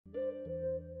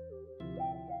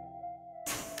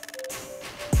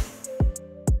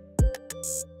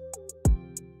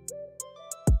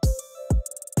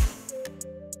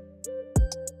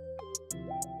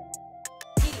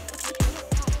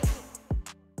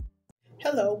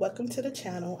Hello, welcome to the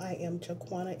channel. I am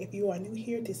Jaqunna. If you are new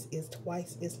here, this is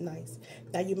Twice is Nice.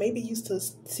 Now, you may be used to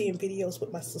seeing videos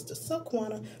with my sister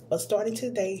Jaqunna, but starting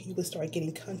today, you will start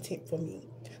getting content from me.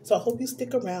 So I hope you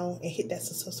stick around and hit that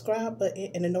subscribe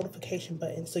button and the notification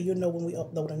button so you'll know when we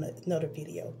upload another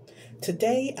video.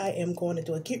 Today, I am going to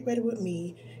do a get ready with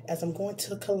me as I'm going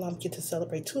to Columbia to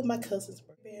celebrate two of my cousins'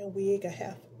 birthday wig. I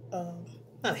have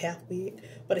not a half wig,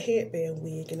 but a headband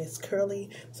wig, and it's curly.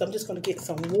 So I'm just going to get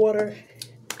some water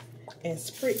and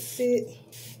spritz it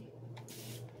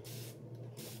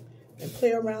and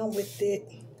play around with it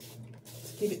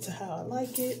to get it to how I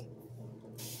like it.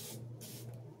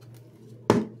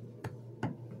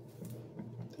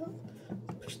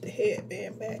 Push the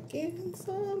headband back in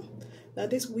some. Now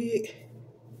this wig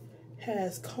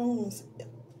has combs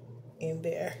in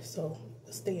there, so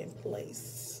it'll stay in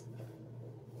place.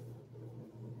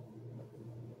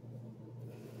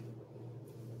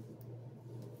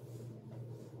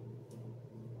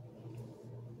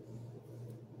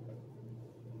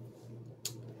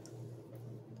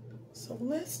 So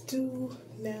let's do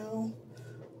now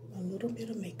a little bit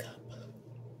of makeup.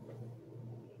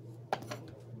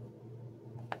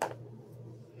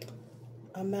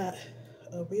 I'm not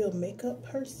a real makeup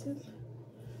person,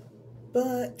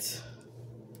 but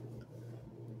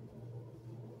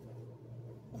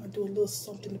I'll do a little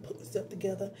something to put myself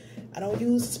together. I don't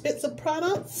use expensive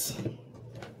products.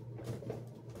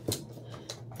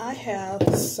 I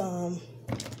got some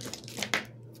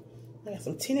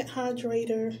tinted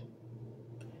hydrator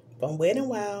from Wet n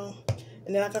Wild,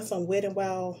 and then I got some Wet n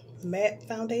Wild matte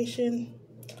foundation.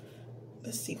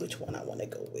 Let's see which one I want to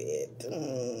go with.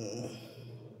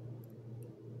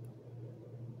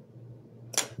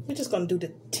 We're just gonna do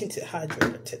the tinted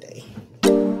hydrator today.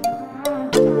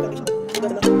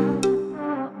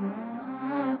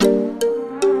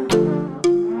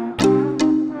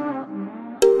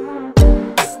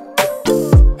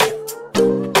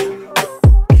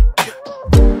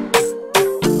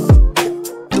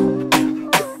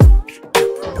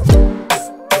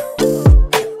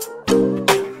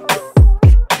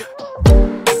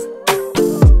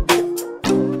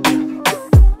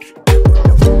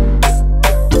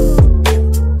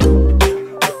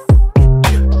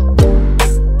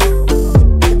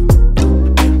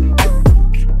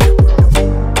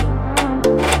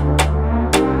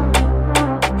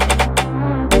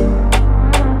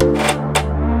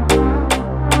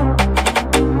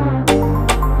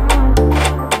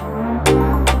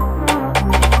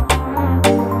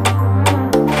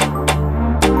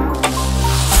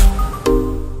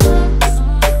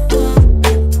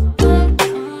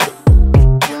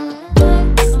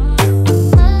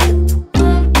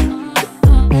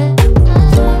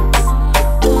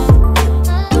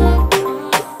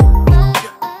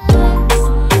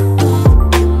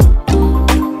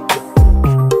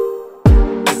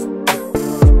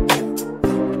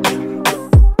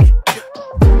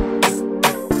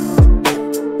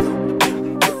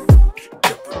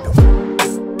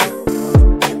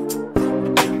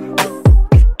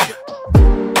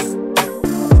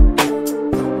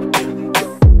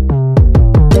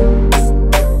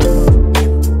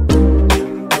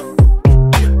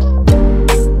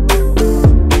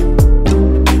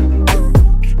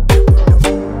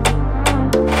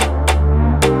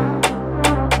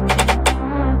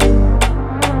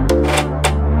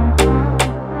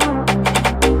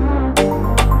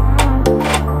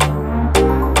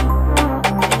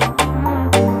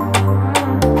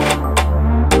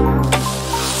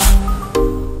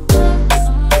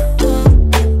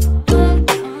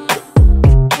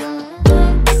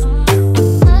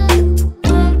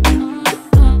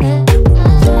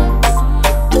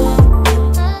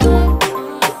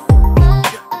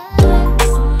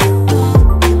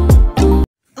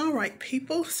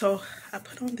 People, so I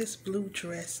put on this blue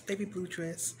dress, baby blue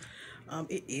dress.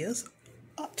 It is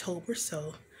October,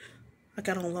 so I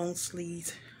got on long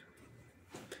sleeves.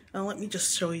 Now let me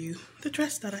just show you the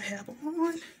dress that I have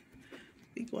on.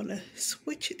 We're gonna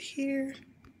switch it here.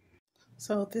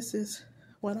 So this is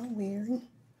what I'm wearing.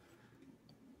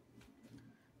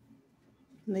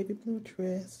 Navy blue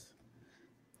dress,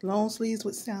 long sleeves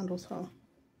with sandals,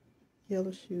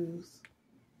 yellow shoes.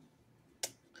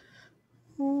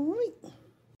 All right.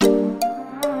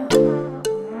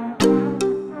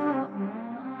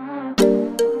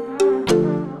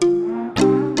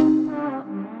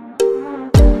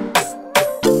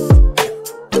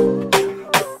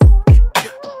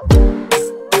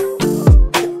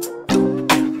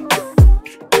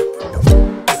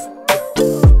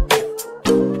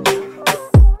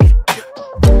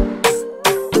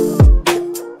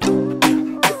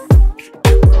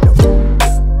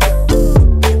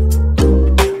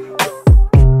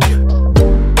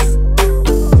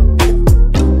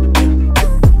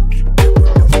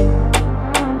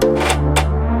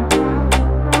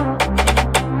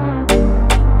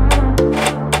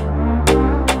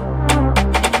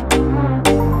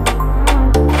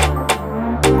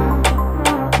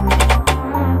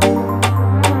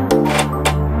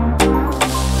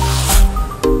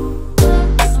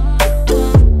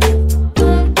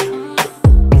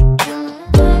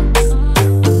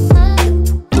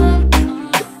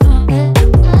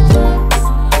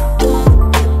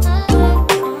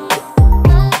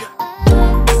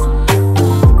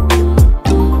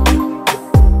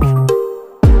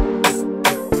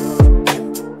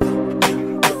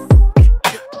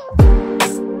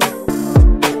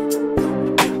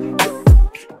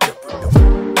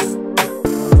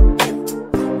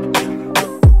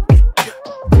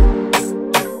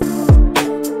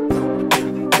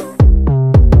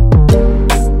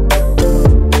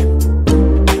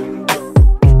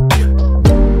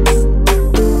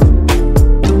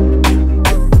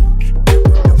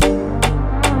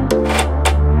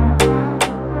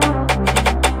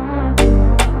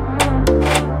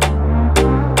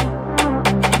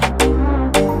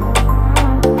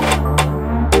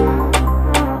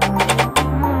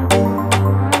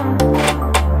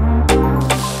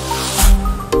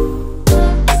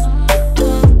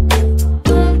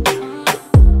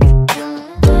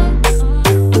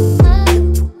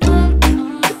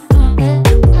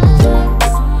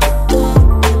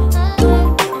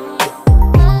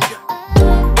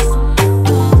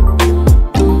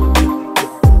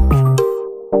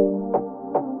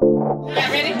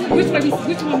 Ready? Which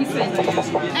one we say?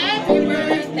 Happy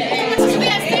birthday.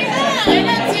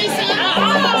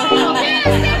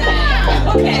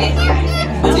 Okay.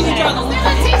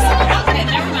 Okay,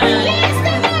 never mind.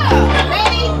 Stand up.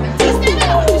 Ready? Stand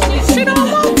up. She don't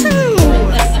want to.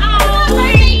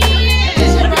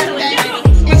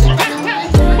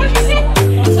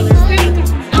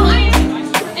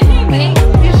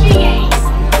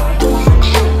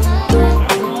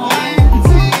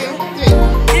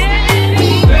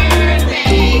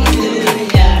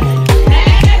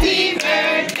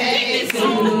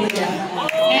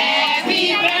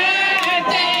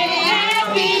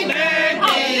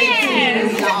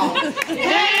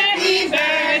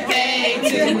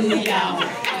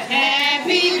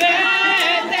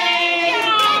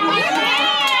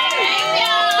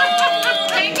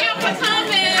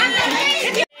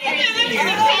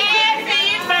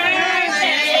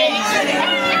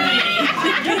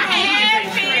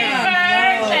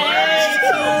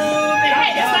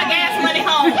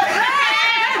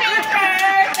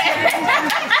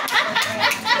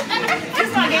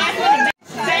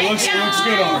 Looks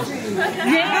good on her.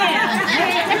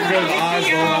 Good eyes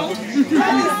roll up.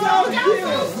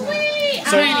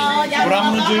 So what I'm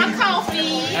gonna do?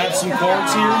 I have some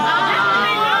cards here.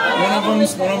 One of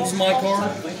them's my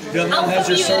card. The other one has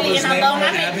your server's name on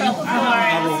it, Abby. I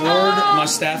reward my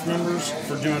staff members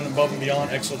for doing above and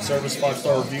beyond, excellent service,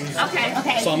 5-star reviews.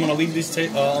 Okay. So I'm gonna leave these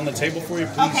on the table for you.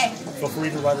 Please feel free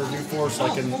to write a review for us so I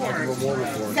can reward it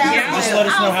for it. Just let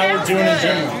us know how we're doing in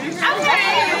general. You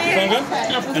feeling good?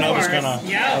 And I was gonna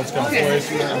place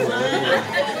you there.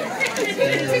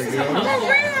 There we go.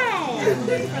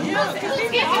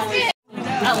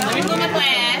 Oh, let me put my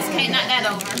glass. Can't knock that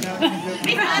over.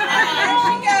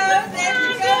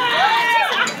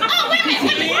 Oh, wait a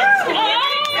minute.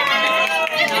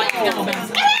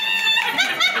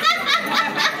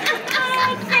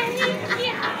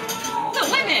 Look,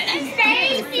 wait a minute.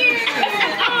 Thank you.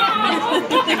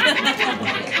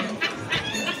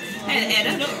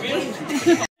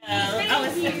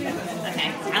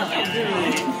 Okay.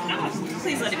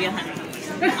 Please let it be 100.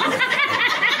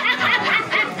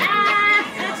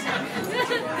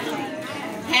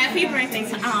 Happy birthday to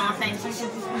thank you.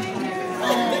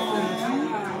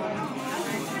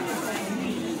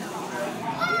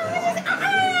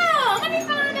 Let me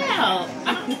find out.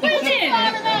 What is it?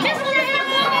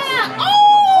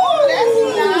 Oh, that's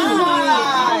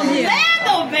nice.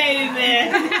 Lando, baby.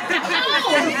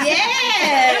 Oh,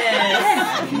 yes.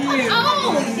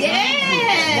 Oh,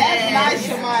 yes. That's nice,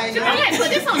 Shemaya. I might put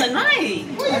this on the night.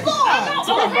 Where you going?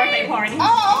 To a birthday party.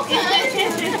 Oh, okay.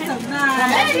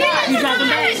 That's nice. You dropping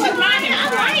back? I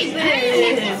like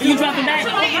this. You dropping back? Oh,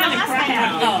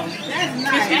 that's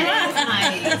nice.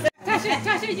 That's nice.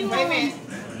 Tasha, you want me?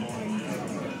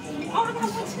 Oh, I got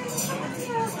one too.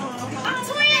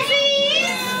 Twinsies!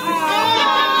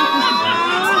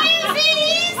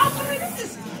 Twinsies! This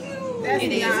is cute. That's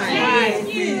nice.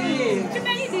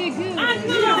 Janae did good. I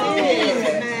know.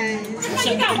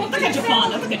 You got one. Look at your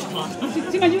father. Look at your father.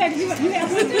 You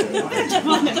have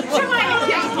one.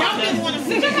 Y'all didn't want to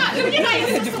see. What you got your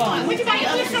sister for? What you got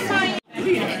your sister for?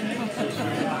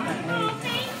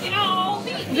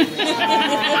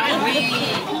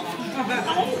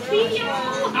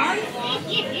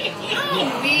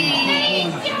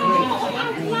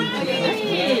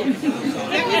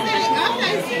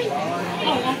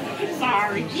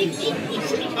 Sorry.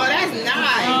 Oh, that's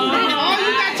nice. Oh,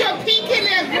 you got your pink in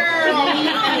there, girl. You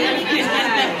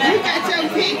got your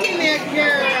pink in there,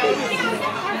 girl.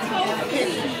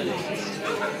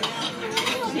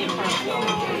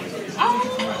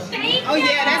 Oh,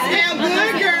 yeah, that smells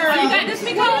good, girl. You got this,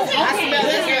 Nicole? I smell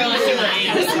this, girl.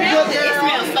 This is good, girl. It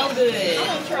smells so good.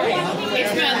 It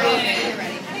smells good.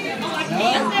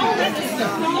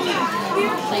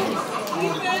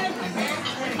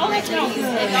 Oh, that smells good.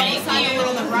 Thank you.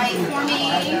 On the right for me.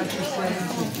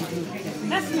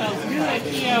 That smells good,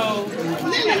 yo.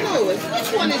 Lily Lewis, which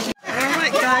one is yours?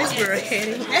 Alright guys, we're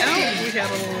heading out. We had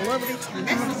a lovely time.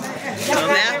 Some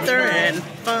laughter and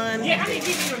fun. I'm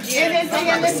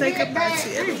about to say goodbye to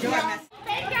everyone.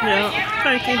 Yeah,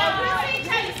 thank you.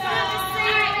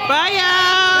 Bye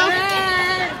y'all.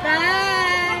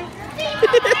 Bye.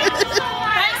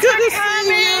 Good to see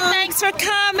you. Thanks for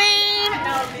coming.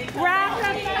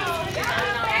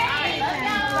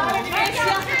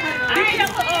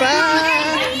 Bye.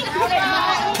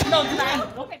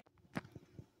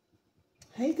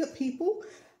 Hey good people,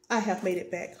 I have made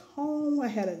it back home. I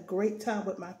had a great time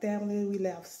with my family. We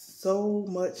laughed so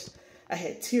much. I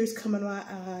had tears coming to my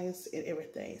eyes and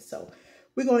everything. So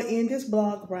we're going to end this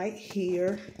vlog right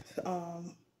here.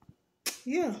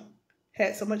 Yeah.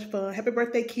 Had so much fun. Happy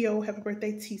birthday, Keo. Happy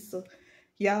birthday, Tisa.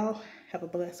 Y'all have a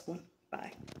blessed one.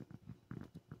 Bye.